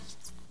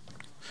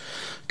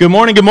Good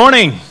morning, good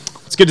morning.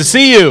 It's good to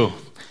see you.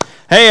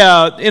 Hey,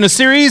 in a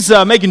series,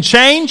 Making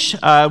Change,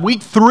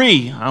 week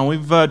 3,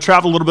 we've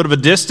traveled a little bit of a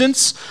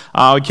distance.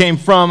 We came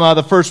from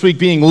the first week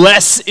being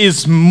less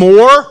is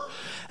more,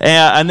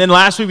 and then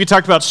last week we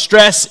talked about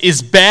stress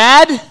is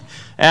bad,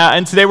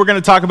 and today we're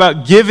going to talk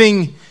about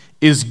giving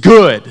is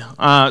good.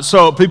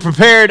 So be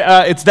prepared.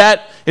 It's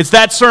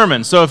that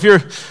sermon. So if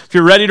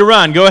you're ready to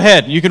run, go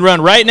ahead. You can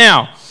run right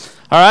now.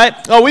 All right.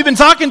 Oh, we've been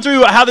talking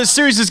through how this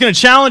series is going to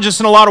challenge us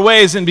in a lot of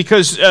ways, and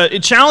because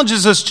it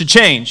challenges us to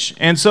change.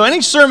 And so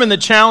any sermon that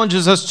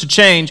challenges us to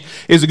change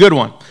is a good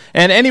one.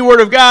 And any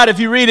word of God, if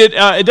you read it,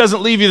 it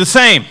doesn't leave you the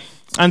same.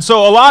 And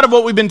so a lot of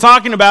what we've been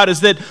talking about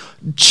is that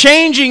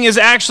changing is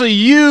actually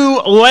you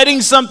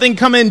letting something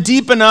come in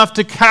deep enough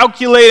to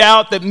calculate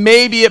out that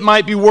maybe it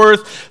might be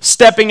worth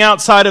stepping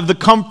outside of the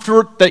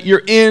comfort that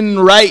you're in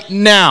right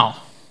now.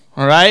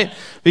 All right?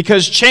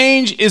 Because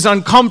change is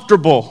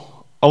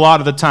uncomfortable a lot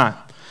of the time.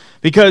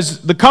 Because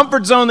the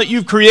comfort zone that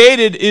you've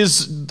created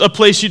is a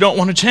place you don't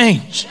want to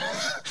change.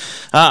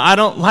 I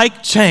don't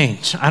like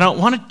change. I don't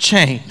want to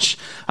change.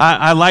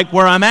 I like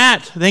where I'm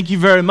at. Thank you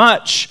very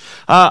much.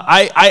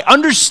 I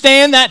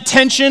understand that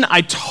tension.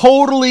 I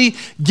totally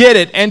get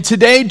it. And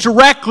today,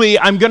 directly,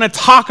 I'm going to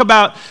talk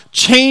about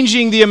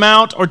changing the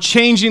amount or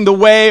changing the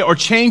way or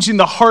changing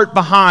the heart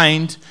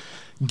behind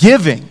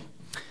giving.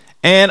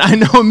 And I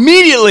know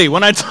immediately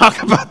when I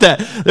talk about that,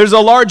 there's a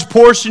large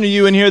portion of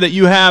you in here that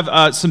you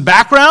have some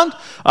background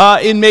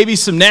in maybe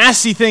some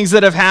nasty things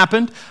that have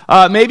happened.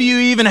 Maybe you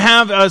even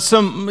have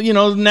some,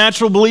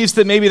 natural beliefs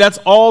that maybe that's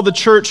all the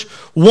church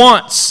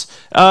wants.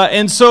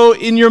 And so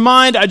in your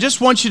mind, I just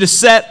want you to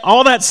set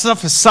all that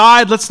stuff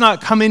aside. Let's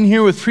not come in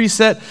here with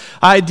preset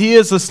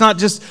ideas. Let's not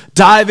just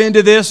dive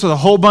into this with a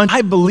whole bunch.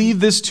 I believe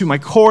this to my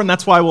core, and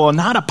that's why I will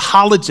not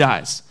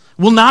apologize.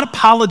 Will not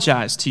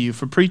apologize to you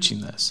for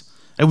preaching this.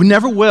 I would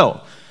never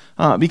will,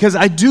 because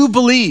I do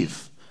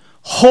believe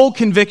whole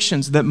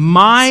convictions that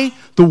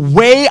the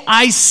way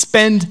I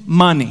spend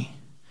money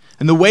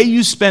and the way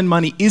you spend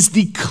money is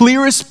the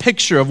clearest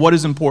picture of what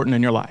is important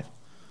in your life.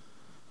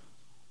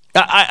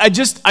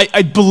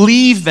 I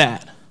believe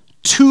that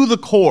to the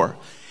core,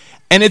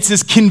 and it's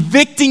as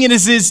convicting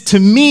as it is to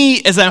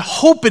me as I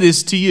hope it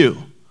is to you.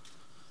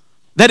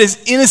 That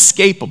is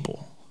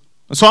inescapable.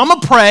 So I'm going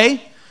to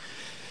pray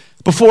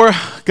before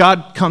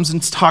God comes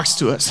and talks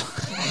to us.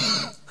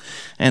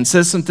 And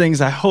says some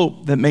things I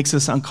hope that makes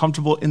us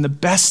uncomfortable in the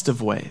best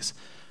of ways.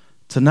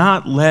 To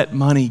not let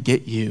money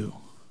get you.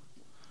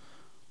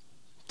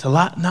 To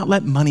not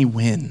let money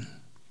win.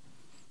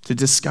 To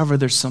discover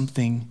there's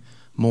something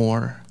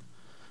more.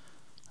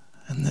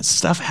 And that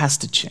stuff has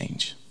to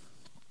change.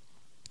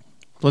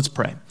 Let's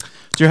pray.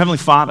 Dear Heavenly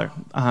Father,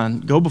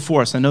 go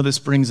before us. I know this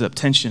brings up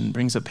tension,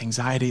 brings up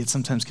anxiety. It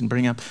sometimes can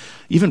bring up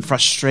even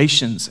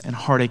frustrations and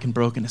heartache and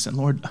brokenness. And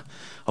Lord,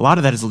 a lot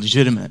of that is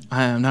legitimate.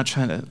 I am not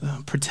trying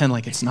to pretend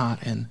like it's not.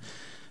 And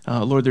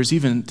Lord, there's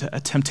even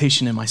a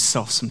temptation in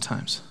myself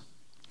sometimes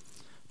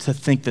to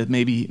think that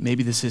maybe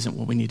this isn't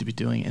what we need to be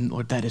doing. And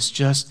Lord, that is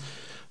just,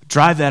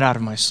 drive that out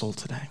of my soul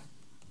today.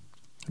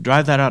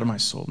 Drive that out of my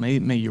soul.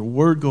 May your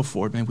word go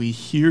forward. May we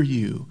hear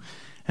you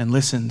and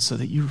listen so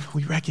that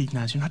we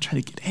recognize you're not trying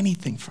to get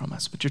anything from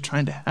us, but you're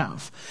trying to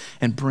have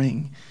and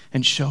bring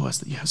and show us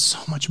that you have so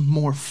much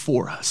more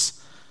for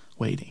us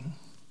waiting.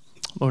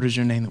 Lord, is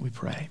your name that we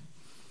pray.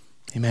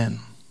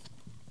 Amen.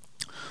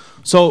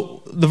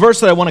 So the verse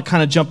that I want to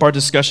kind of jump our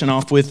discussion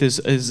off with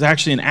is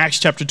actually in Acts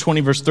chapter 20,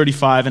 verse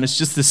 35, and it's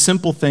just this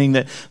simple thing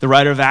that the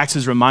writer of Acts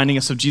is reminding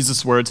us of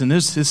Jesus' words, and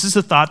this is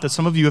a thought that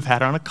some of you have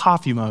had on a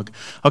coffee mug,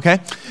 okay?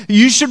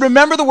 You should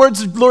remember the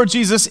words of Lord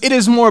Jesus, it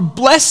is more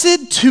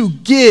blessed to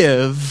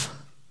give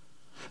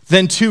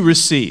than to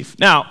receive.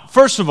 Now,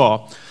 first of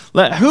all,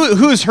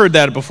 who has heard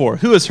that before?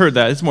 Who has heard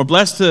that? It's more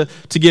blessed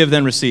to give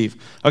than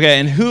receive. Okay,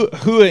 and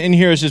who in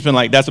here has just been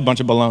like, that's a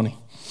bunch of baloney?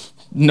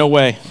 No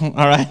way, all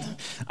right?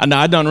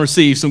 I done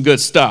receive some good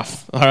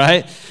stuff, all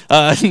right?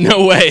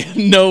 No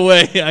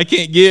way, I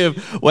can't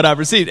give what I've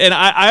received. And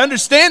I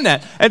understand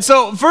that. And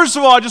so, first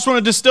of all, I just want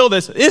to distill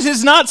this. This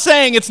is not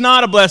saying it's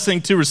not a blessing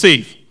to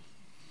receive,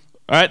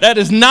 all right? That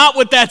is not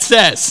what that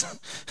says.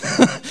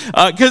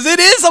 Because it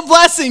is a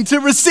blessing to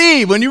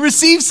receive. When you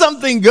receive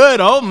something good,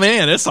 oh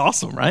man, it's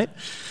awesome, right?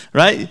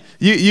 Right?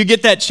 You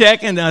get that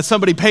check and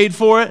somebody paid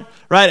for it,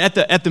 right?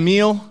 At the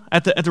meal,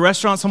 at the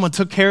restaurant, someone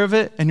took care of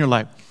it, and you're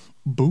like,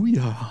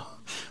 booyah,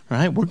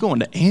 right? We're going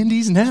to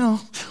Andy's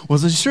now.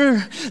 Wasn't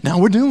sure. Now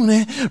we're doing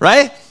it,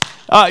 right?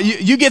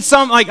 You get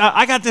some, like,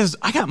 I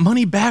got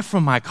money back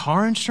from my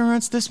car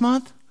insurance this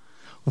month.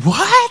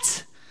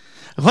 What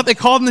they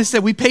called and they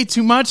said, we paid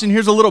too much and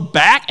here's a little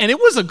back. And it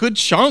was a good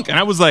chunk. And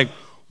I was like,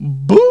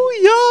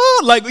 booyah.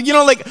 Like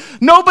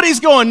nobody's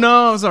going,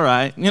 no, it's all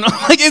right.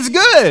 Like it's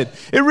good.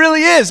 It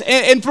really is.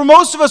 And for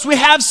most of us, we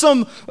have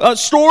some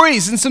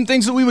stories and some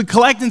things that we would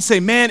collect and say,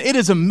 man, it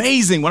is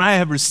amazing when I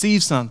have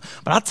received some.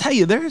 But I'll tell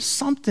you, there is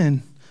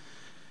something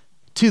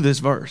to this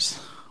verse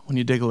when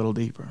you dig a little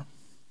deeper.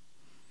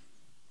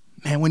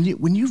 Man, when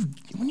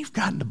you've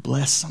gotten to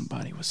bless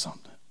somebody with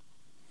something,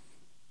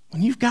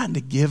 when you've gotten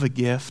to give a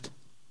gift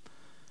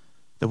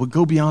that would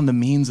go beyond the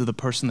means of the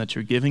person that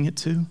you're giving it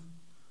to,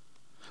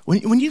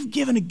 when you've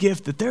given a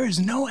gift that there is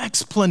no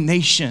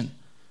explanation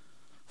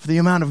for the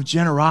amount of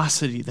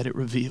generosity that it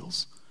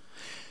reveals,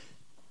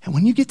 and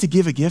when you get to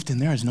give a gift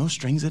and there is no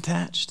strings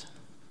attached,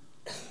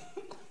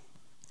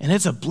 and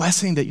it's a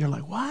blessing that you're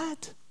like,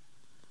 what?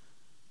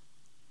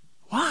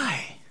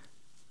 Why?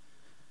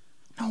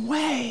 No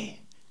way.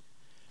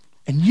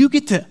 And you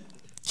get to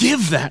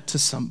give that to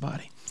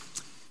somebody.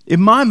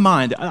 In my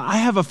mind, I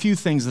have a few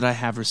things that I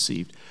have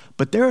received,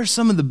 but there are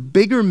some of the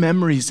bigger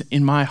memories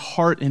in my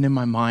heart and in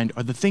my mind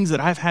are the things that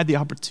I've had the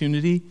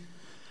opportunity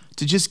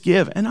to just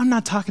give. And I'm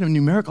not talking of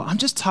numerical. I'm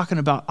just talking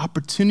about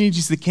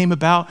opportunities that came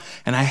about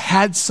and I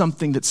had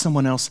something that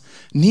someone else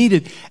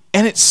needed.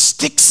 And it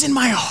sticks in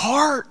my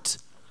heart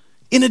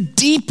in a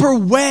deeper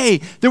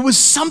way. There was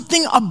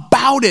something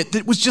about it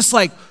that was just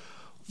like,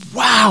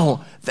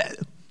 wow,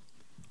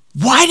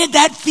 why did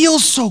that feel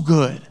so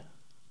good?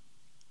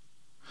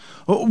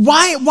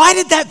 Why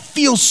did that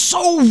feel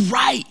so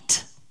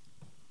right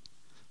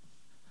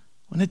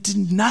when it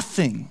did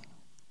nothing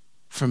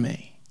for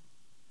me?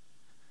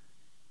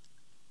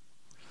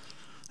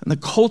 And the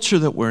culture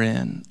that we're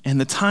in and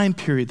the time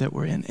period that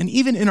we're in, and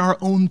even in our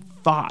own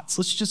thoughts,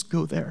 let's just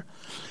go there.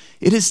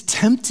 It is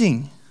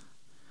tempting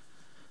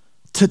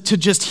to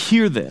just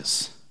hear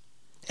this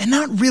and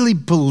not really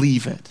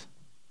believe it,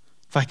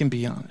 if I can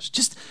be honest.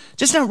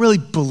 Just not really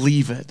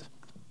believe it.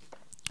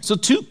 So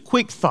 2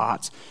 quick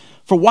thoughts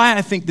for why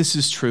I think this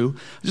is true.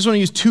 I just want to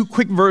use 2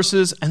 quick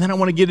verses, and then I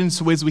want to get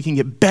into ways we can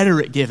get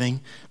better at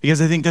giving,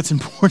 because I think that's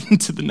important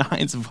to the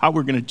nines of how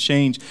we're going to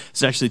change, is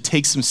to actually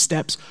take some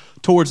steps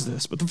towards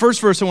this. But the first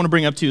verse I want to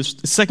bring up to you is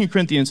 2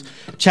 Corinthians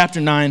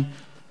chapter 9,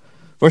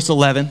 verse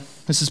 11.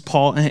 This is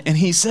Paul, and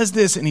he says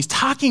this, and he's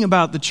talking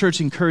about the church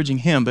encouraging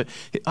him, but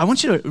I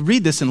want you to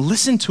read this and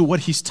listen to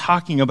what he's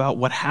talking about,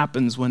 what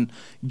happens when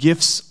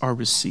gifts are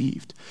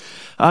received.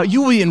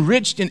 You will be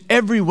enriched in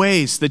every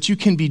way so that you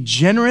can be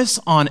generous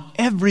on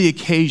every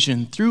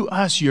occasion. Through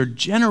us, your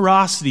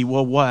generosity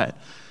will what?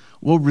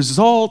 Will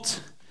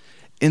result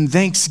in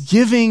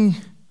thanksgiving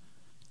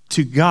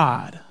to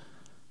God.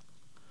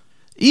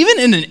 Even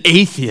in an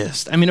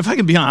atheist, I mean, if I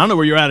can be honest, I don't know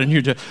where you're at in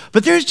here,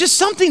 but there's just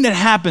something that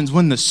happens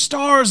when the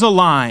stars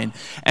align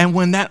and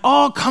when that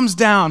all comes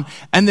down,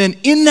 and then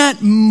in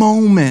that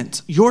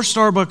moment, your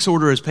Starbucks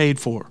order is paid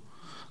for,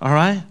 all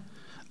right,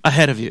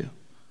 ahead of you.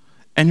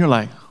 And you're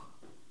like,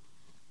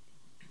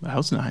 that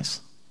was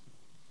nice.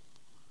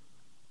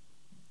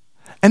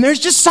 And there's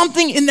just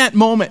something in that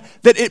moment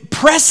that it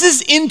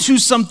presses into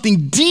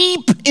something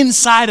deep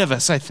inside of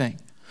us, I think,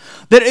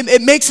 that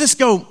it makes us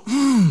go,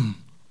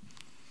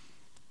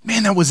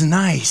 man, that was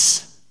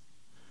nice.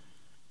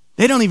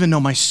 They don't even know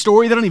my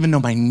story. They don't even know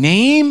my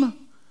name.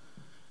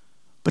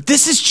 But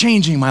this is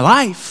changing my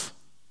life.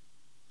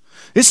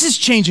 This is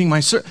changing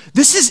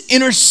this is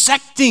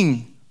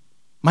intersecting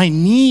my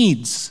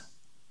needs.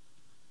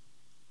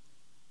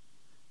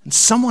 And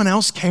someone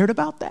else cared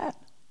about that?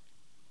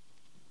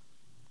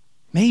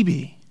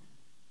 Maybe.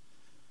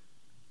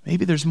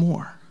 Maybe there's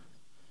more.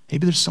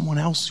 Maybe there's someone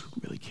else who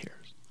really cares.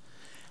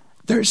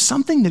 There's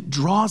something that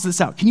draws this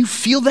out. Can you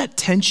feel that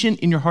tension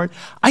in your heart?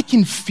 I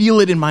can feel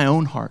it in my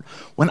own heart.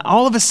 When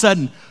all of a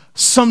sudden,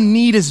 some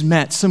need is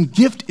met, some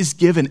gift is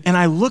given, and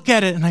I look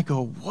at it and I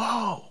go,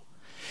 whoa.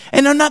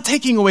 And I'm not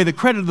taking away the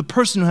credit of the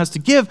person who has to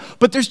give,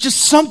 but there's just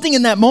something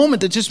in that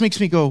moment that just makes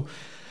me go,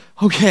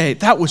 okay,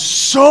 that was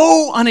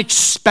so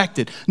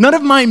unexpected. None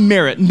of my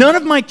merit, none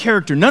of my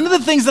character, none of the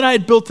things that I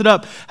had built it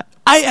up,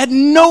 I had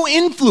no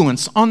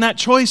influence on that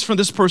choice for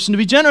this person to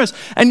be generous,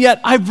 and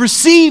yet I've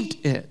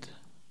received it.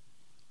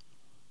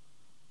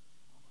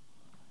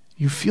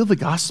 You feel the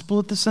gospel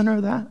at the center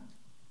of that?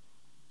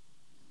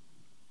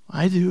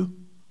 I do.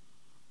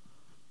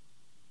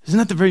 Isn't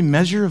that the very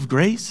measure of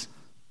grace?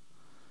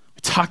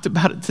 We talked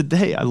about it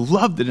today. I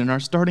loved it in our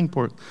starting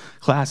point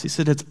class. He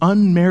said it's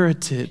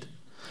unmerited.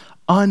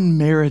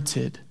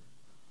 Unmerited.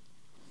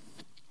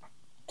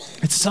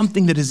 It's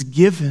something that is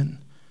given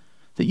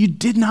that you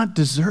did not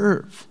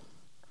deserve.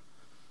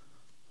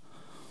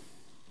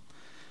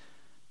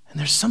 And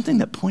there's something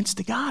that points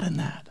to God in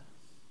that.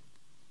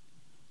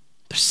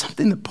 There's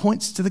something that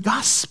points to the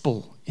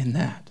gospel in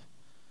that.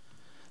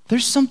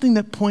 There's something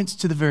that points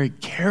to the very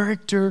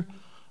character.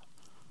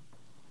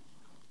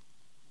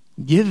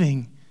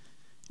 Giving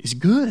is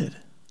good.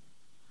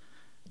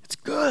 It's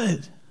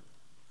good.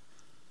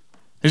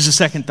 There's a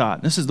second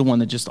thought. This is the one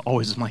that just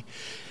always is like,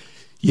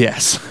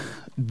 yes,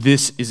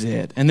 this is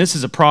it. And this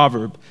is a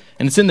proverb,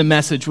 and it's in the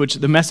Message, which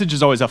the Message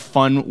is always a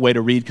fun way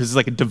to read because it's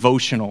like a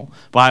devotional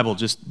Bible,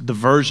 just the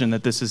version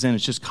that this is in.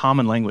 It's just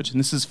common language, and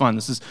this is fun.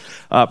 This is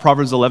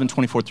Proverbs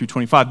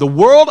 11:24-25. The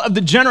world of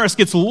the generous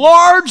gets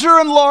larger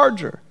and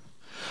larger,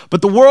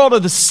 but the world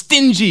of the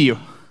stingy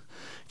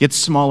gets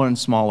smaller and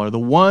smaller. The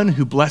one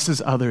who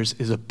blesses others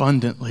is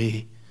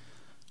abundantly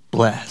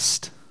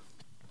blessed.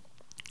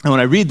 And when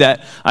I read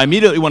that, I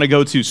immediately want to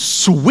go to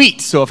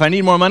sweet. So if I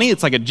need more money,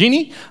 it's like a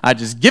genie. I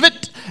just give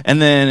it,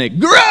 and then it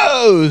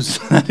grows.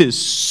 That is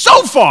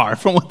so far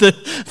from what the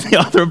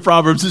author of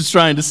Proverbs is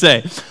trying to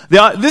say.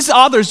 This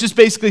author is just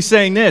basically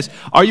saying this.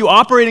 Are you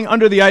operating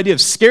under the idea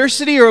of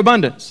scarcity or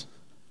abundance?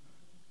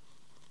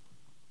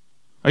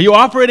 Are you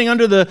operating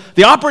under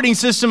the operating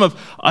system of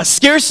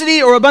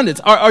scarcity or abundance?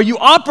 Are you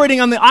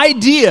operating on the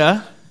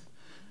idea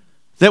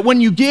that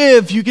when you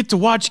give, you get to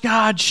watch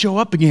God show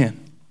up again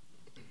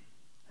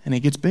and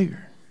it gets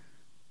bigger?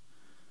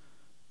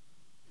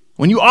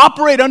 When you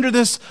operate under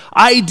this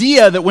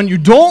idea that when you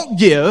don't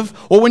give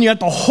or when you have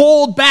to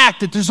hold back,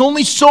 that there's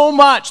only so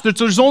much, that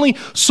there's only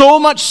so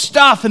much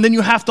stuff, and then you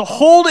have to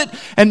hold it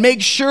and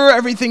make sure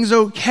everything's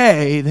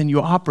okay, then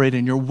you operate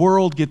and your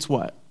world gets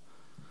what?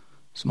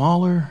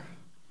 Smaller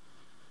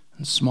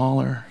and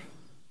smaller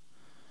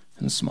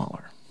and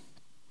smaller.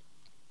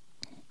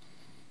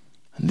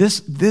 And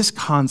this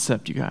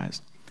concept, you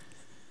guys,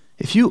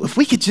 if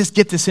we could just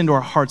get this into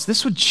our hearts,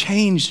 this would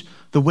change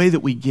the way that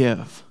we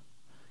give.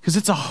 Because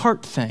it's a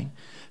heart thing.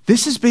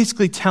 This is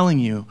basically telling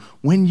you,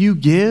 when you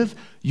give,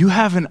 you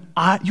have an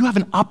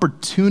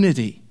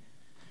opportunity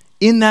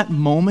in that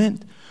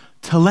moment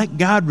to let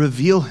God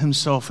reveal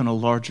himself in a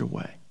larger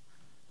way.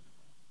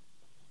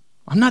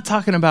 I'm not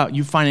talking about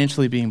you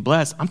financially being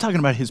blessed. I'm talking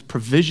about his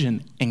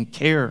provision and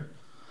care.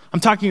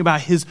 I'm talking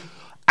about his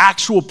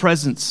actual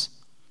presence.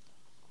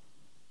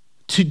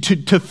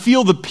 To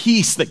feel the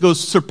peace that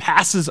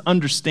surpasses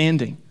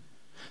understanding.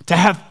 To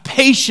have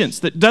patience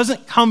that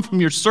doesn't come from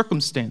your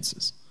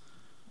circumstances.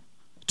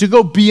 To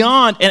go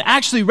beyond and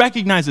actually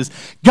recognizes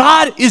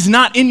God is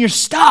not in your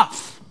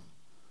stuff.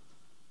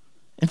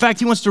 In fact,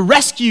 he wants to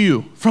rescue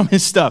you from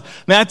his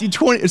stuff. Matthew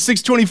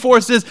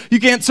 6:24 says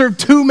you can't serve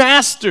two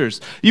masters.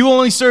 You will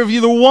only serve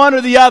either one or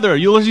the other.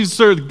 You'll only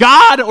serve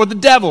God or the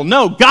devil.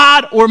 No,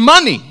 God or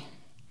money.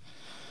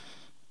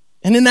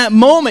 And in that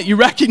moment, you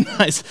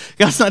recognize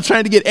God's not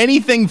trying to get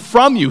anything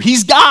from you.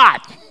 He's God.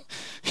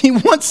 He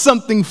wants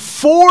something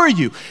for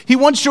you. He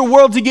wants your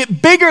world to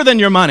get bigger than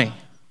your money.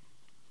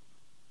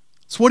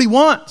 That's what he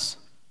wants.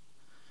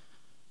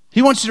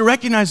 He wants you to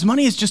recognize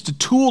money is just a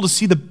tool to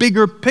see the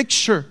bigger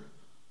picture.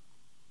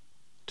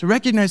 To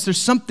recognize there's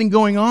something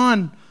going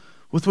on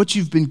with what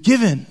you've been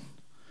given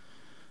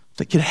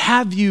that could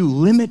have you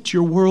limit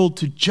your world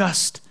to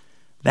just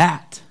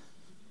that.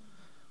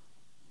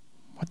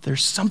 But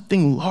there's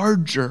something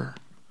larger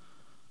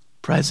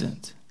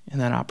present in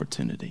that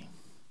opportunity.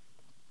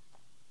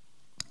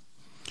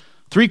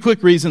 3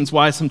 quick reasons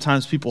why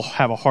sometimes people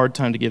have a hard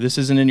time to give. This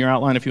isn't in your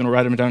outline. If you want to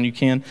write them down, you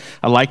can.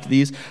 I like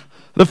these.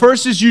 The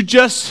first is you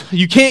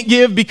can't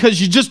give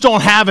because you just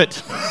don't have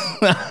it.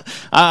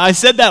 I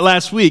said that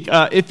last week.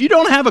 If you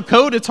don't have a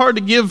coat, it's hard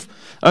to give.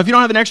 If you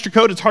don't have an extra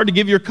coat, it's hard to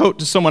give your coat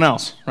to someone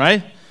else,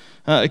 right?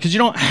 Because you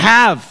don't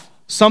have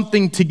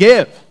something to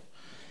give.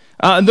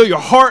 And though your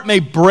heart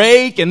may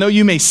break and though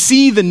you may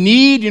see the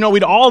need,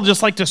 we'd all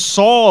just like to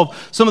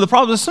solve some of the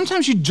problems.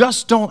 Sometimes you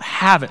just don't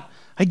have it.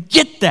 I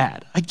get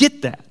that.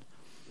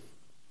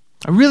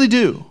 I really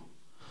do.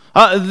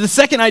 The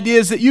second idea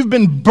is that you've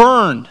been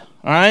burned,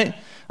 all right?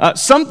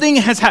 Something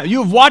has happened.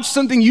 You have watched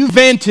something, you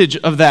vantage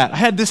of that. I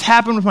had this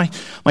happen with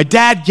my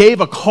dad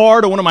gave a car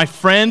to one of my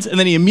friends, and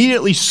then he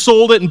immediately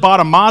sold it and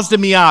bought a Mazda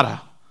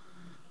Miata.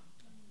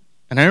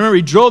 And I remember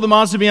he drove the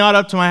Mazda Miata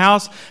up to my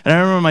house, and I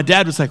remember my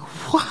dad was like,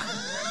 what?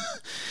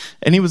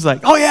 And he was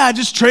like, oh yeah, I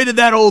just traded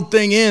that old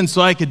thing in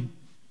so I could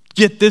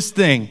get this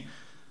thing.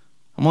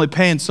 I'm only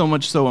paying so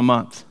much a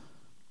month.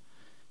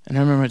 And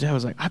I remember my dad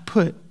was like, I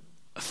put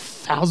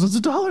thousands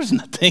of dollars in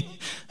that thing.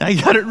 And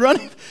I got it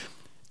running.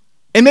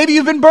 And maybe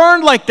you've been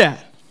burned like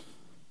that.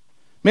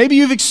 Maybe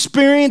you've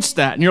experienced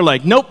that. And you're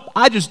like, nope,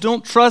 I just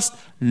don't trust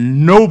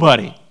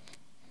nobody.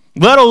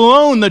 Let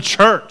alone the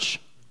church.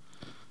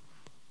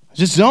 I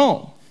just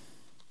don't.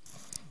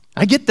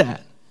 I get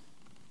that.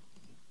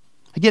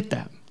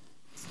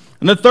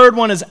 And the third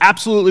one is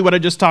absolutely what I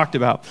just talked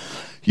about.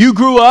 You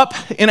grew up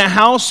in a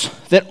house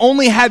that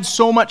only had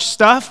so much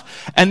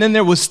stuff, and then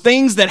there was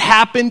things that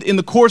happened in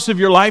the course of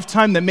your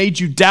lifetime that made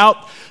you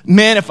doubt,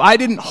 man, if I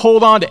didn't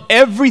hold on to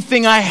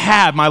everything I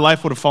had, my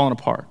life would have fallen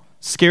apart.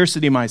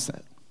 Scarcity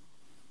mindset.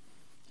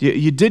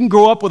 You didn't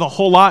grow up with a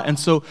whole lot, and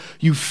so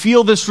you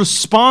feel this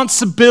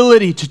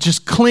responsibility to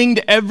just cling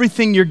to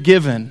everything you're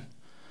given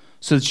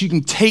so that you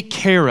can take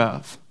care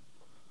of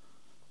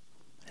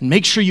and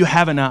make sure you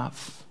have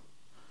enough.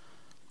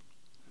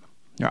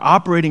 You're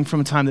operating from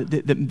a time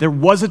that there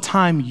was a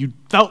time you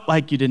felt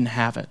like you didn't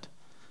have it.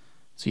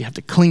 So you have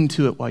to cling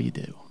to it while you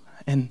do.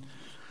 And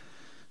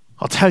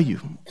I'll tell you,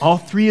 all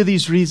 3 of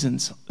these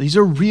reasons, these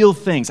are real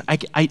things.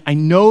 I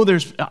know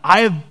I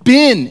have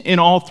been in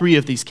all 3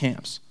 of these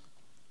camps.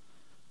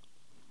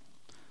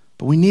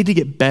 But we need to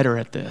get better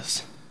at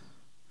this.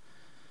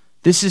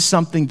 This is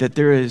something that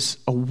there is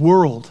a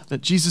world that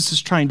Jesus is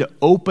trying to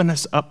open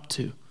us up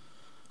to.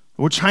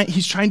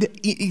 He's trying to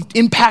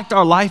impact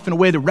our life in a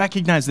way to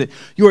recognize that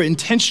you are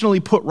intentionally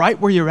put right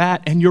where you're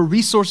at and your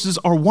resources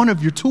are one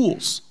of your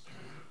tools.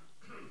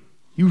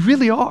 You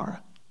really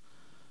are.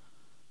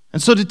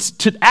 And so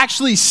to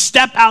actually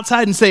step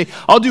outside and say,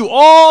 I'll do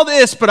all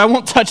this, but I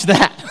won't touch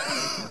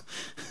that.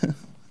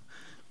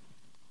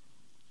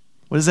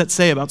 What does that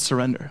say about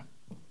surrender?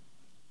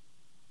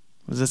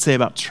 What does it say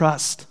about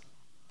trust?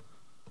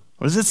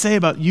 What does it say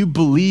about you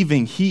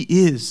believing he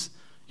is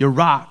your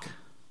rock,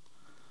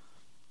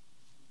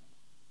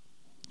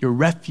 your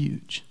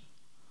refuge?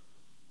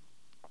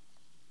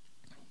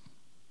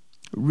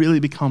 It really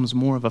becomes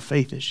more of a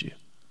faith issue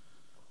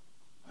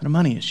than a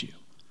money issue.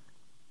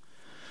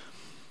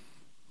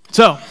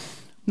 So,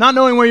 not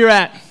knowing where you're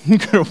at, you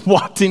could have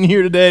walked in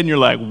here today and you're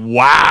like,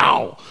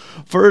 wow,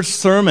 first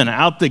sermon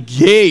out the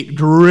gate,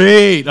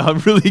 great. I'm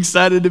really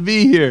excited to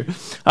be here.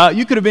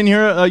 You could have been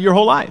here your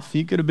whole life.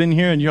 You could have been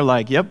here and you're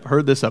like, yep,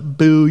 heard this a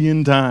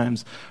billion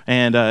times.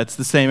 And it's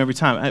the same every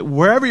time.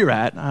 Wherever you're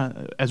at,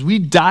 as we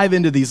dive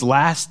into these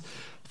last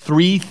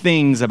 3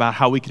 things about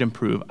how we could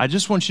improve, I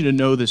just want you to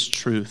know this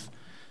truth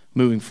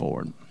moving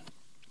forward.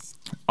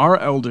 Our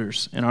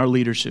elders and our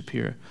leadership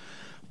here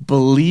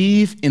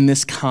believe in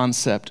this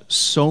concept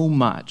so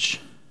much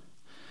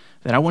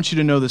that I want you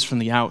to know this from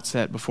the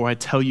outset before I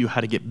tell you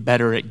how to get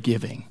better at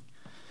giving.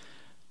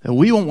 That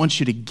we won't want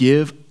you to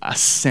give a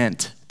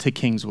cent to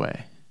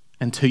Kingsway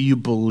until you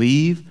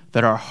believe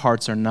that our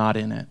hearts are not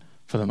in it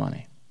for the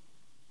money.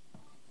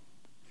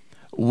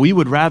 We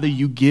would rather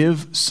you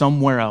give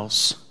somewhere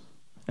else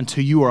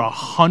until you are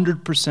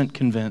 100%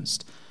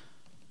 convinced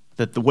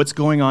that what's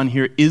going on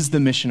here is the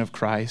mission of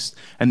Christ,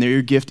 and that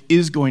your gift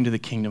is going to the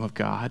kingdom of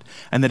God,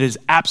 and that it is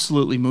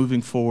absolutely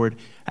moving forward.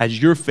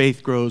 As your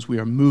faith grows, we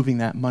are moving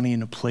that money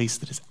in a place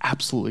that is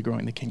absolutely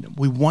growing the kingdom.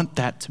 We want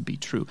that to be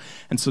true.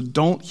 And so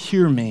don't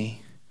hear me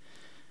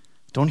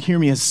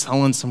as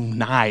selling some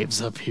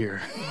knives up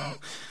here,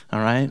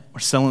 all right?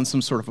 Or selling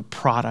some sort of a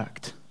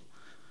product.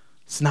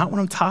 It's not what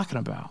I'm talking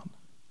about.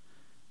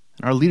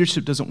 And our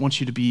leadership doesn't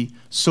want you to be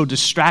so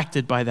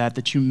distracted by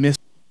that you miss.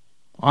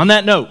 On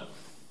that note,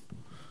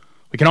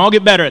 we can all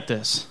get better at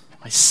this,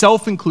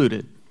 myself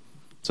included.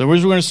 So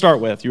here's what we're going to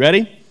start with. You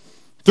ready?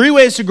 3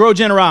 ways to grow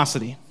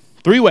generosity.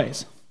 3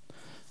 ways.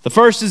 The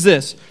first is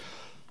this: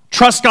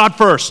 trust God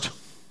first.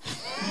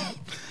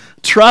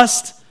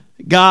 Trust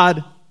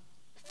God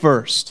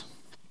first.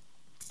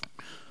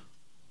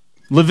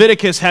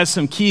 Leviticus has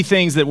some key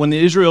things that when the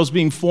Israel's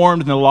being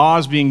formed and the law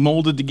is being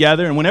molded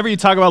together, and whenever you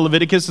talk about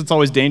Leviticus, it's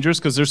always dangerous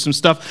because there's some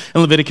stuff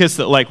in Leviticus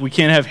that, like, we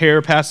can't have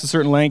hair past a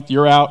certain length,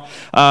 you're out.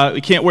 We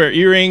can't wear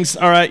earrings,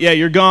 all right, yeah,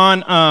 you're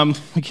gone.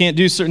 We can't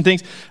do certain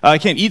things.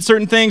 Can't eat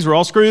certain things, we're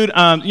all screwed.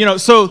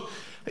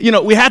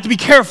 We have to be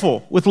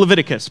careful with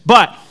Leviticus.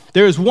 But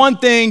there is one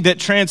thing that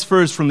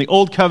transfers from the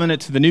old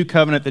covenant to the new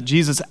covenant that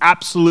Jesus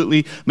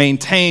absolutely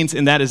maintains,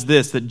 and that is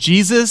this: that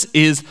Jesus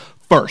is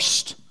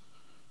first.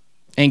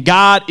 And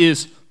God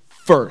is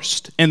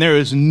first. And there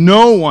is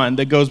no one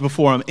that goes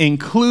before him,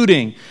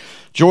 including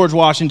George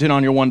Washington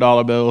on your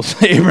 $1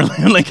 bills,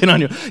 Abraham Lincoln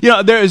on your...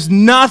 there is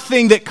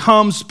nothing that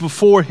comes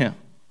before him.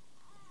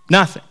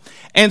 Nothing.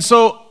 And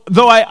so,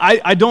 though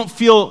I don't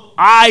feel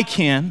I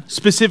can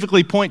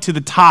specifically point to the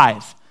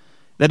tithe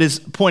that is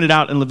pointed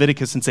out in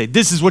Leviticus and say,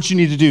 this is what you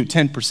need to do,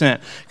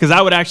 10%. Because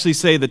I would actually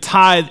say the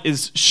tithe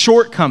is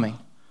shortcoming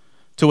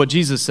to what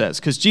Jesus says.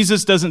 Because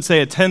Jesus doesn't say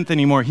a tenth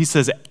anymore, he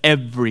says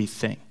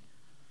everything.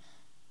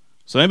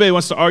 So anybody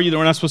wants to argue that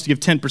we're not supposed to give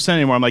 10%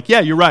 anymore, I'm like, yeah,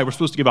 you're right, we're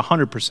supposed to give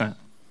 100%. And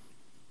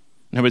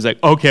everybody's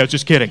like, okay, I was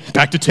just kidding.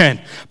 Back to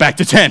 10, back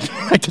to 10,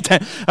 back to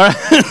 10. All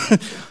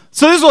right.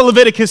 So this is what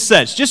Leviticus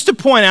says. Just to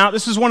point out,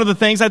 this is one of the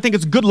things, I think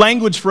it's good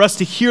language for us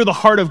to hear the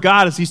heart of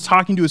God as he's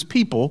talking to his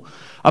people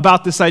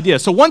about this idea.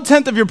 So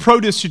 1/10 of your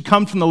produce should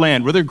come from the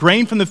land, whether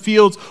grain from the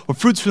fields or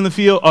fruits from the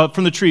field,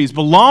 from the trees,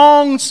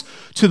 belongs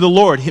to the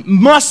Lord. It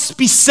must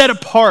be set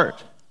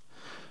apart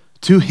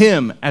to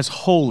him as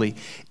holy.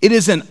 It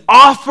is an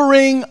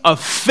offering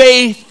of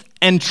faith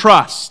and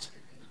trust.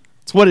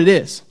 It's what it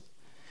is.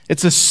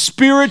 It's a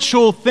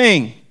spiritual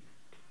thing,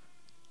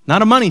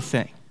 not a money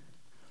thing.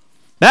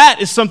 That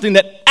is something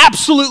that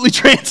absolutely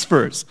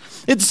transfers.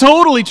 It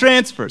totally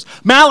transfers.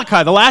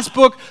 Malachi, the last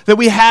book that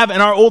we have in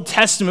our Old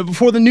Testament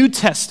before the New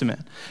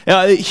Testament,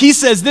 he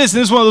says this,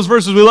 and this is one of those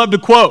verses we love to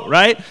quote,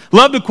 right?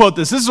 Love to quote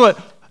this. This is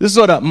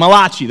what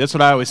Malachi, that's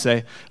what I always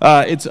say.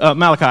 It's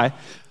Malachi.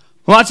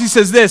 Malachi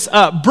says this: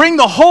 bring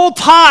the whole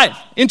tithe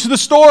into the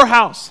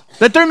storehouse,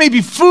 that there may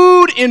be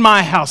food in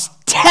my house.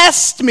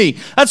 Test me.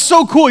 That's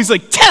so cool. He's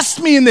like, test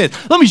me in this.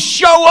 Let me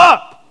show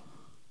up.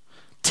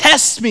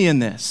 Test me in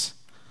this.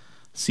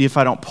 See if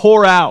I don't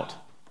pour out.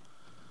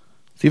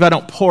 See if I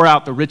don't pour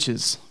out the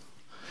riches.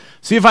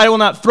 See if I will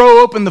not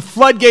throw open the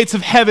floodgates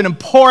of heaven and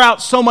pour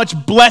out so much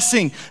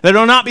blessing that there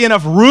will not be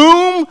enough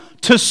room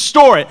to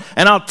store it.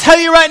 And I'll tell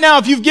you right now,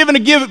 if you've given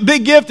a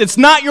big gift, it's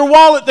not your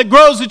wallet that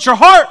grows, it's your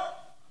heart.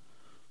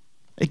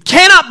 It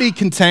cannot be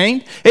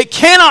contained. It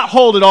cannot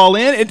hold it all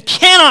in. It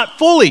cannot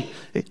fully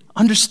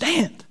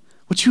understand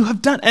what you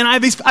have done. And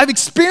I've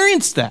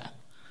experienced that.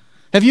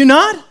 Have you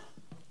not?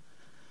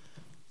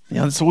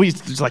 So we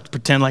just like to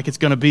pretend like it's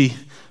going to be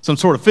some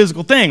sort of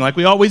physical thing, like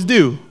we always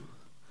do.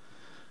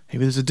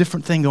 Maybe there's a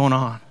different thing going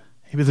on.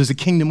 Maybe there's a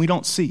kingdom we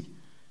don't see.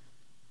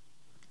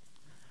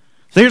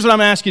 So here's what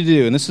I'm asking you to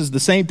do, and this is the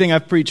same thing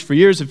I've preached for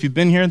years if you've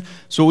been here.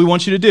 So what we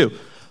want you to do: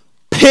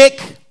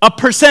 pick a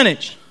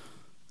percentage.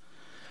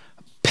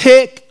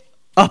 pick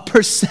a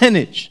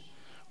percentage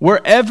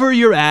wherever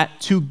you're at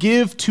to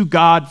give to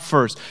God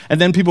first. And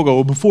then people go,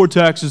 well, before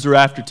taxes or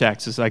after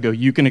taxes? I go,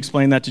 you can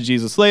explain that to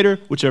Jesus later,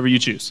 whichever you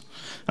choose.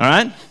 All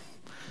right?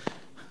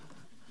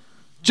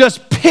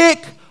 Just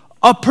pick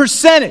a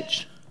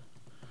percentage.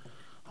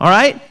 All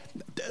right?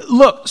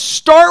 Look,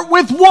 start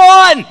with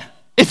 1.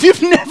 If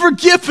you've never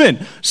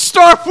given,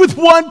 start with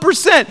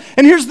 1%.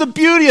 And here's the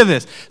beauty of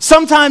this.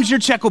 Sometimes your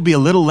check will be a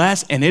little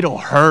less and it'll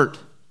hurt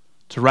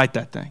to write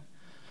that thing.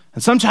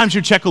 And sometimes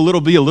your check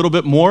will be a little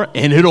bit more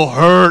and it'll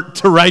hurt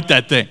to write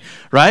that thing,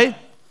 right?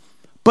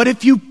 But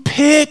if you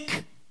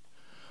pick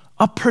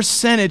a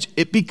percentage,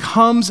 it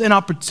becomes an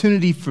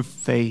opportunity for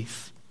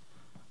faith.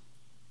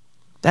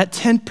 That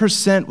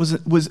 10%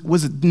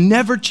 was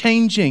never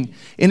changing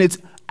in its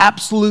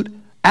absolute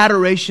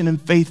adoration and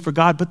faith for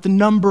God, but the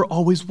number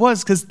always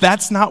was, because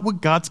that's not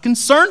what God's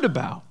concerned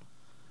about.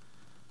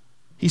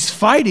 He's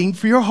fighting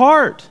for your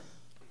heart.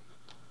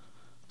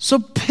 So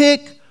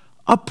pick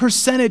a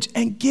percentage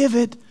and give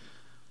it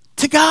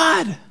to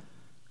God.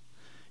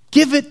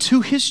 Give it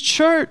to his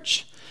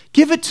church.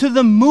 Give it to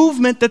the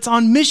movement that's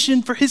on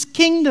mission for his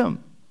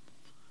kingdom.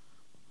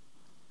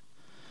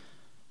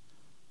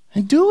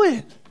 And do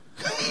it.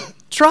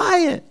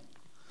 Try it.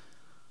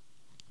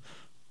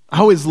 I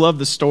always love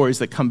the stories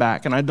that come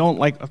back, and I don't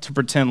like to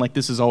pretend like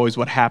this is always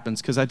what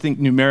happens, because I think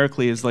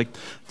numerically is like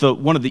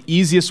one of the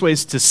easiest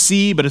ways to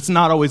see, but it's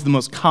not always the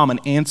most common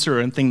answer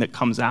and thing that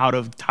comes out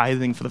of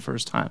tithing for the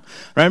first time.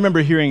 I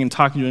remember hearing and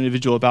talking to an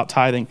individual about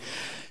tithing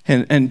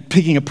and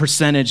picking a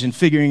percentage and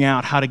figuring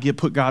out how to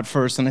put God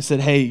first. And I said,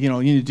 hey, you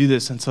need to do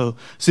this. And so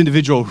this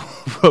individual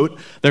wrote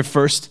their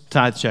first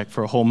tithe check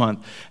for a whole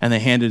month, and they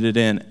handed it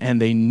in,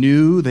 and they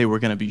knew they were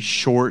going to be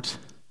short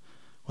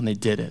when they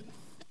did it.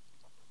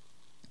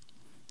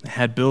 They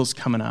had bills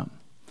coming up,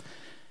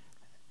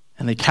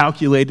 and they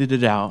calculated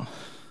it out.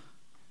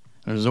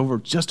 And it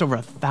was just over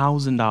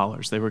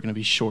 $1,000 they were going to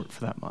be short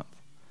for that month.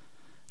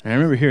 And I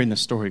remember hearing this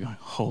story going,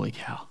 holy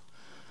cow,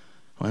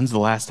 when's the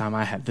last time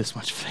I had this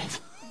much faith?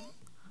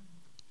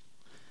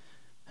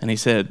 And he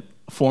said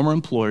a former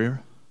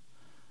employer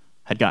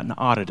had gotten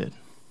audited,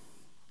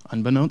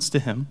 unbeknownst to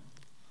him,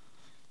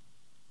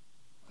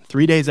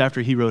 3 days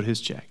after he wrote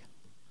his check.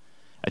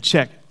 A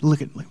check, look,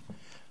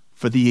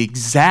 for the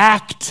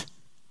exact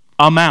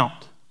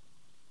amount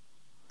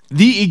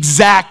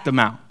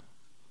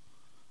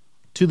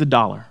to the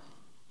dollar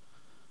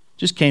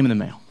just came in the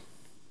mail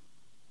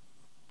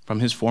from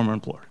his former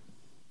employer.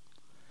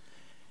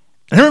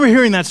 And I remember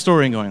hearing that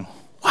story and going,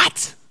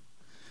 what?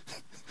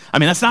 I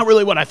mean, that's not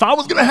really what I thought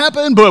was going to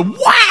happen, but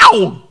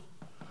wow,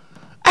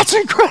 that's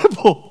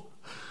incredible.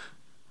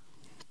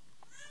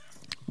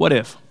 What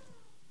if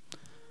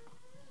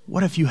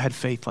you had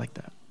faith like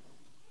that?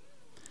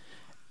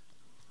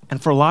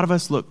 And for a lot of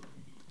us, look,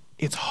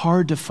 it's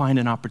hard to find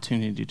an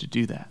opportunity to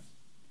do that.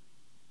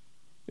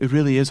 It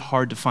really is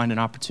hard to find an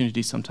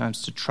opportunity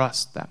sometimes to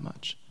trust that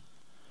much.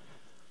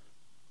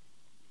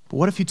 But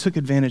what if you took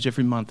advantage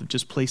every month of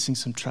just placing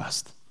some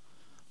trust,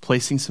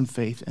 placing some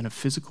faith in a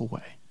physical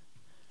way,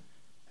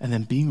 and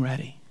then being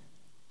ready,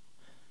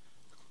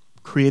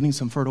 creating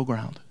some fertile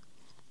ground?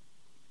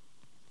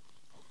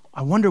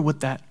 I wonder what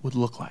that would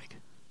look like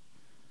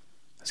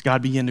as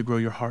God began to grow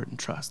your heart and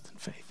trust and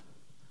faith.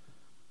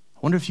 I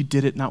wonder if you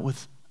did it not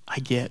with I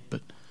get,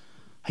 but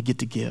I get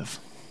to give.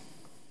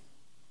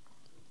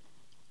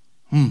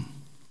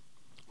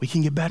 We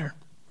can get better,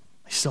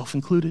 myself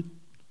included.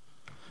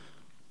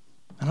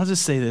 And I'll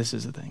just say this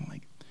as a thing.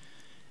 Like,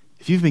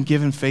 if you've been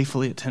given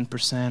faithfully at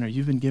 10% or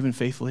you've been given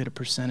faithfully at a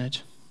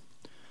percentage,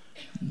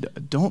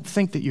 don't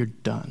think that you're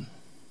done.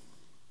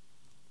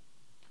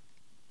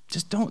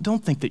 Just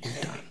don't think that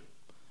you're done.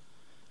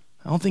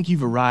 I don't think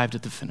you've arrived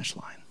at the finish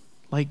line.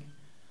 Like,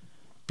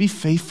 be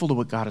faithful to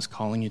what God is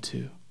calling you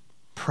to.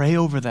 Pray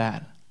over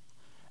that.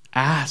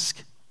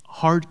 Ask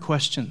hard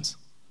questions.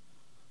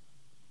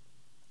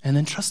 And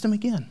then trust him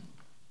again.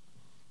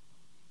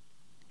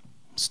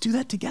 Let's do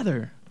that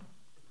together.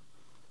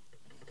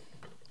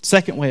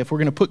 Second way, if we're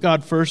going to put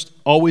God first,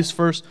 always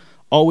first,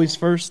 always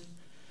first.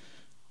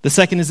 The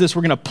second is this: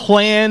 we're going to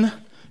plan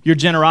your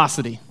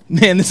generosity.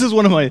 Man, this is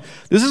one of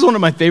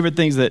my favorite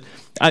things that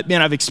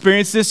I've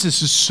experienced this.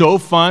 This is so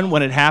fun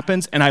when it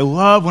happens, and I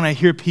love when I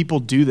hear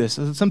people do this.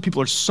 Some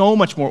people are so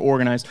much more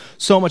organized,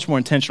 so much more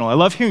intentional. I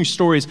love hearing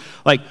stories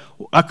like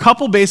a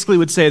couple basically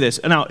would say this.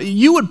 Now,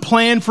 you would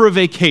plan for a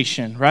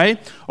vacation, right?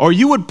 Or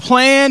you would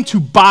plan to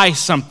buy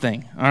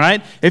something, all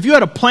right? If you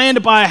had a plan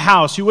to buy a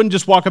house, you wouldn't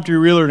just walk up to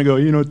your realtor and go,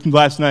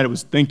 last night I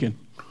was thinking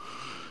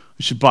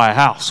we should buy a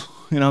house.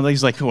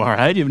 He's like, well, all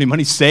right, do you have any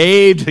money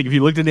saved? Like, if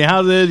you looked at the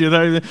houses,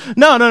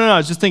 no, I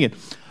was just thinking.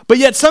 But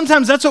yet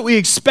sometimes that's what we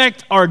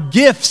expect our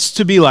gifts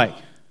to be like.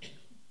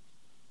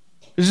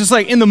 It's just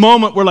like in the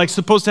moment we're like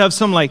supposed to have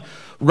some like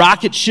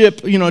rocket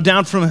ship,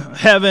 down from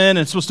heaven, and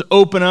it's supposed to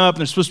open up,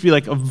 and there's supposed to be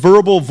like a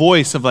verbal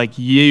voice of like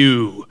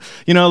you,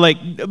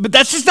 but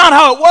that's just not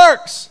how it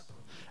works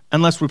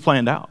unless we're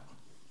planned out.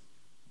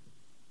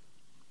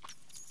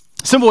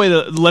 Simple way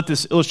to let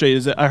this illustrate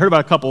is that I heard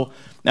about a couple,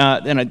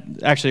 and I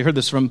actually heard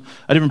this from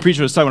a different preacher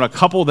who was talking about a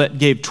couple that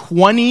gave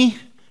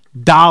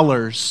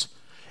 $20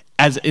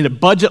 as in a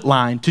budget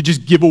line to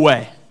just give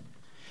away.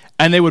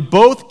 And they would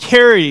both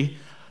carry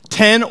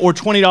 $10 or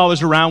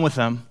 $20 around with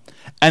them,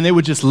 and they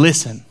would just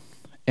listen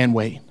and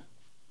wait.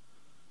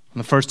 And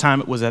the first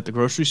time it was at the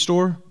grocery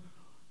store.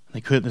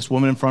 This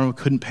woman in front of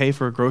them couldn't pay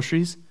for her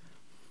groceries,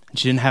 and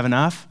she didn't have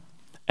enough.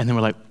 And they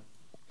were like,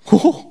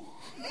 whoa,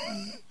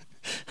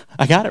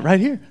 I got it right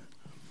here.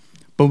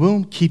 Boom,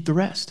 boom, keep the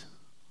rest.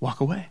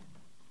 Walk away.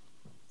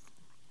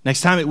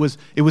 Next time it was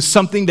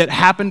something that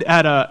happened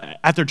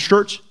at their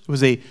church.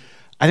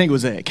 I think it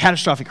was a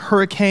catastrophic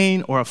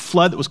hurricane or a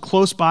flood that was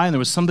close by, and there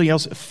was something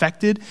else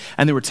affected,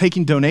 and they were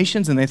taking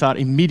donations, and they thought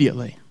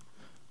immediately,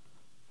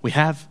 we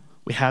have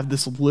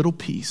this little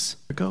piece.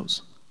 There it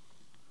goes.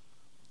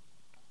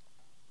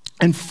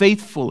 And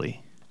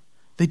faithfully,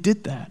 they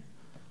did that.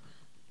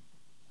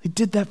 They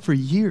did that for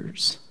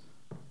years.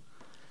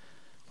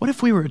 What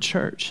if we were a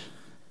church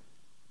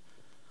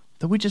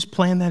that we just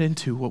plan that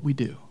into what we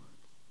do?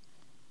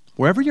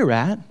 Wherever you're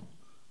at,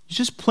 you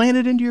just plan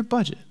it into your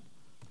budget.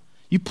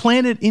 You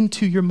plan it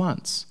into your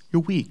months,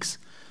 your weeks,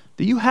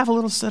 that you have a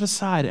little set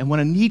aside. And when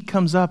a need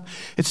comes up,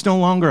 it's no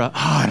longer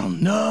I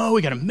don't know,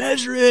 we got to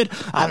measure it.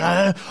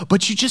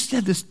 But you just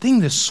had this thing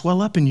that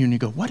swell up in you, and you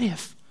go, what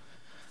if?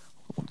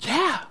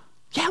 Yeah,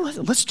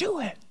 let's do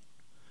it.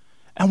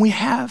 And we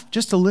have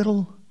just a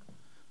little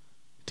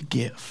to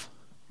give.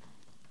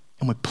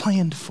 And we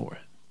planned for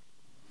it.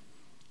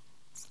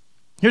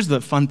 Here's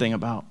the fun thing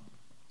about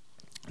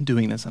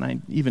doing this, and I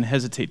even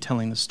hesitate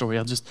telling this story.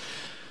 I'll just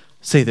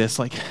say this: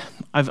 like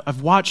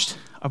I've watched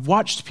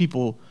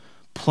people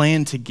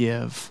plan to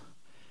give,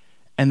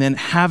 and then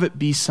have it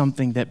be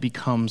something that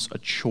becomes a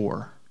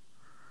chore.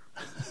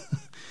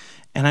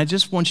 And I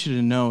just want you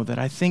to know that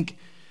I think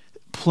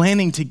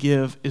planning to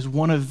give is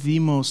one of the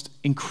most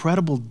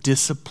incredible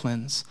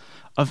disciplines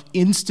of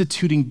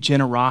instituting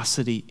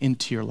generosity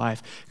into your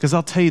life. Because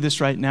I'll tell you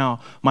this right now,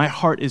 my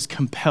heart is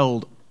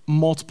compelled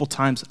multiple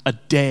times a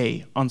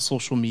day on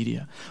social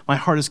media. My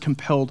heart is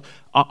compelled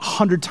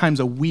 100 times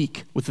a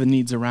week with the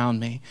needs around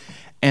me,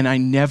 and I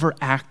never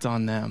act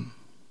on them,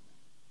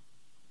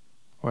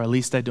 or at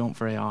least I don't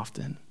very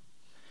often.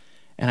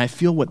 And I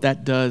feel what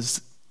that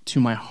does to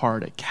my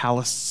heart. It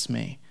calluses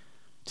me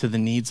to the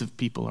needs of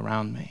people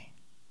around me.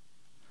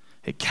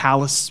 It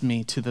calluses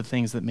me to the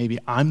things that maybe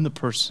I'm the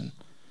person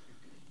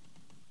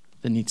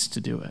that needs to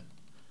do it,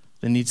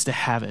 that needs to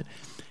have it.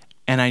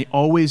 And I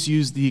always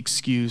use the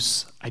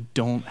excuse, I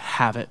don't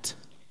have it.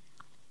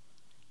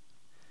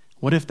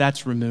 What if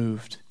that's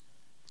removed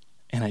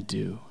and I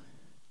do?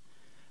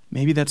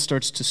 Maybe that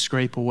starts to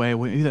scrape away.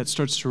 Maybe that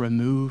starts to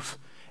remove,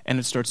 and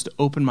it starts to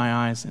open my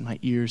eyes and my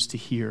ears to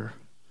hear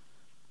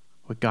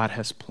what God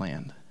has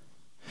planned.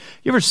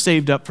 You ever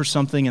saved up for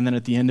something and then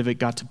at the end of it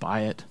got to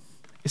buy it?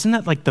 Isn't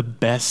that like the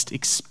best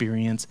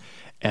experience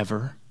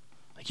ever?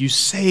 Like you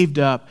saved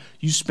up,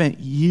 you spent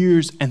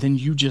years, and then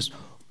you just,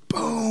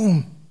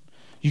 boom,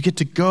 you get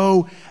to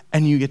go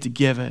and you get to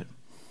give it.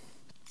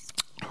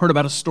 Heard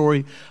about a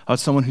story about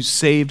someone who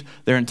saved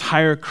their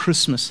entire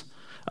Christmas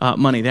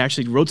money. They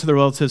actually wrote to their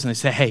relatives and they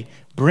said, hey,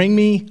 bring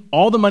me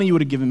all the money you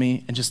would have given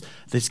me and just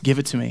give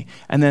it to me.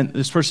 And then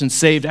this person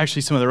saved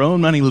actually some of their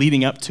own money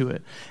leading up to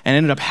it and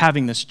ended up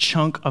having this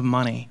chunk of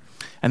money.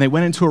 And they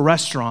went into a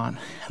restaurant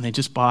and they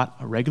just bought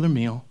a regular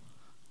meal,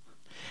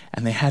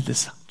 and they had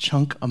this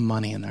chunk of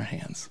money in their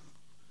hands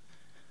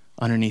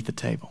underneath the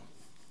table.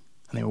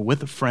 And they were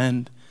with a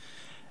friend,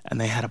 and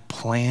they had a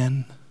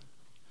plan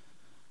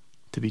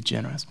to be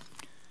generous.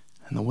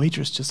 And the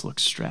waitress just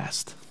looked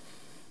stressed.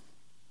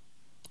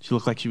 She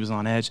looked like she was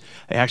on edge.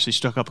 They actually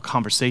struck up a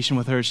conversation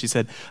with her. She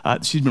said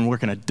she'd been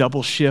working a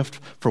double shift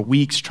for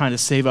weeks trying to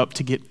save up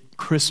to get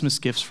Christmas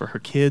gifts for her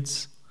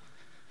kids.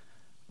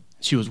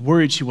 She was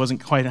worried she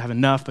wasn't quite have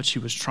enough, but she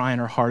was trying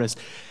her hardest.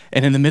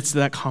 And in the midst of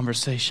that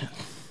conversation,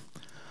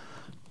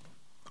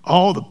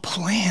 all the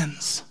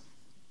plans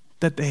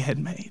that they had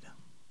made,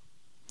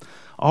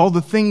 all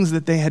the things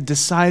that they had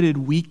decided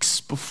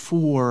weeks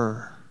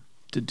before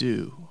to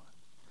do,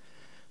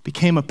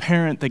 became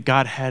apparent that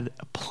God had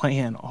a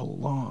plan all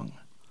along.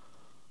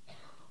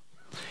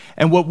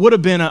 And what would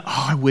have been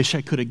I wish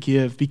I could have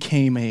give,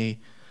 became a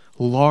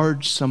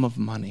large sum of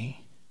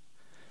money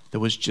that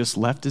was just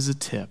left as a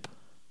tip.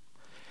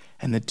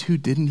 And the two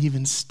didn't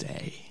even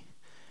stay.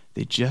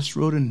 They just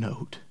wrote a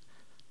note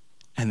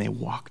and they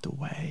walked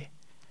away.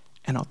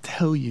 And I'll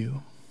tell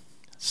you,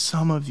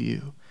 some of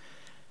you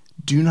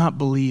do not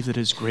believe that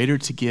it's greater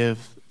to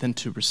give than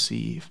to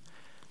receive.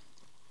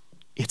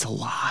 It's a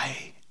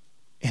lie.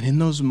 And in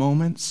those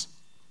moments,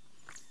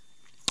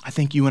 I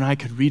think you and I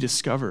could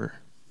rediscover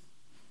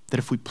that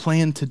if we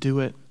plan to do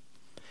it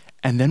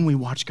and then we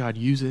watch God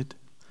use it,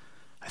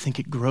 I think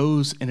it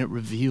grows and it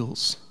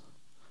reveals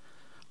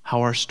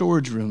how our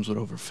storage rooms would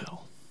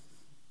overfill,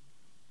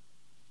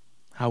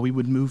 how we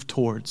would move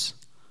towards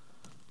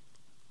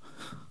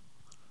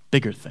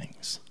bigger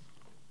things.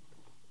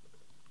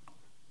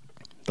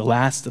 The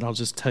last that I'll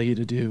just tell you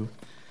to do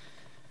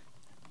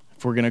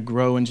if we're going to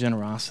grow in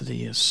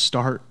generosity, is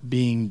start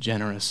being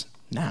generous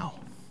now.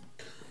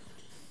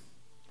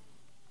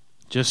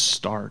 Just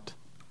start.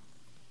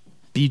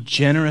 Be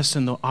generous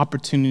in the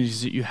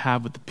opportunities that you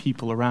have with the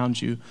people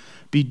around you.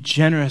 Be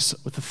generous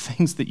with the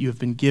things that you have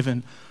been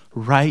given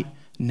right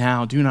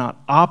now. Do not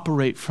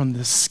operate from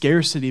the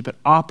scarcity, but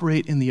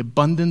operate in the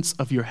abundance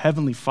of your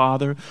heavenly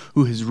Father,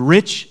 who is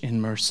rich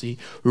in mercy,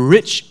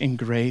 rich in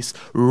grace,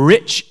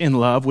 rich in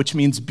love, which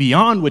means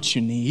beyond what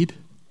you need.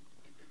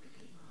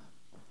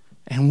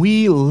 And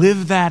we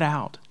live that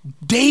out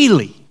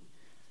daily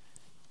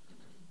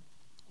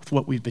with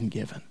what we've been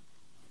given.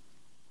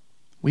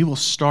 We will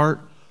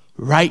start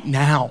right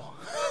now.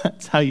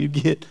 That's how you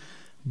get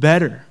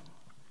better.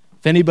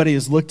 If anybody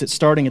has looked at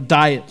starting a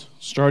diet,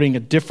 starting a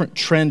different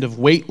trend of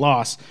weight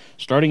loss,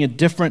 starting a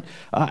different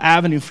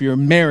avenue for your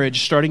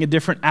marriage, starting a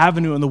different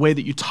avenue in the way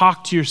that you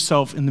talk to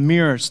yourself in the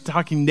mirror,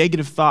 talking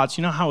negative thoughts,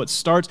 you know how it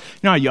starts? You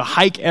know how you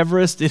hike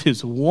Everest? It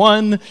is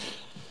one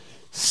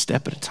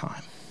step at a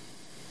time.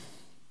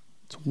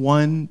 It's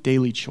one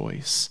daily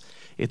choice.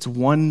 It's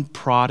one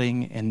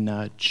prodding and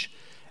nudge,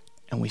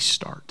 and we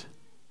start.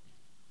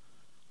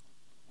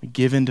 We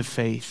give into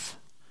faith.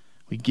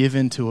 We give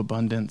into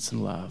abundance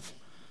and love.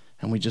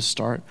 And we just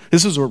start.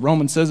 This is what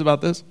Romans says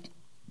about this.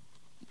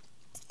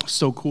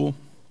 So cool.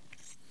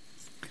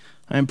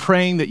 I am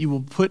praying that you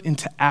will put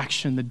into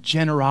action the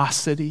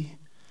generosity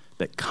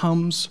that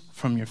comes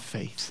from your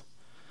faith,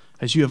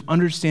 as you have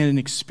understand and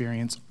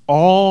experienced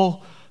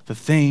all the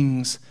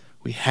things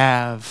we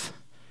have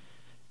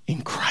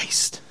in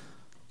Christ.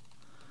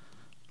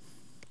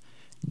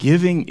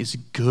 Giving is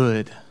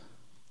good,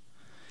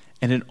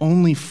 and it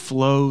only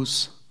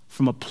flows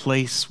from a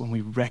place when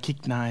we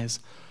recognize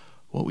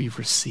what we've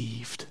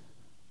received.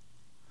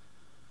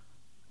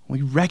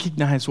 We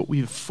recognize what we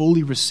have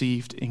fully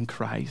received in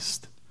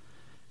Christ.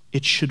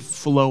 It should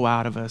flow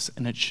out of us,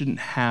 and it shouldn't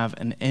have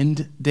an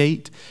end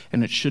date,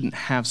 and it shouldn't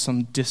have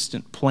some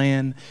distant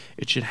plan.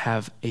 It should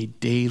have a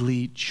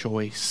daily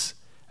choice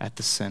at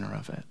the center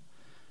of it.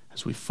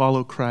 As we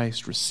follow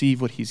Christ,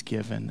 receive what he's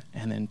given,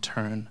 and in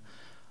turn,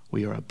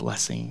 we are a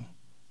blessing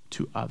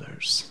to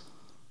others.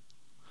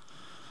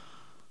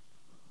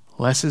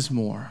 Less is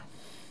more.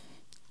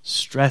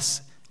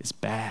 Stress is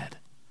bad,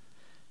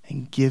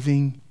 and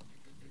giving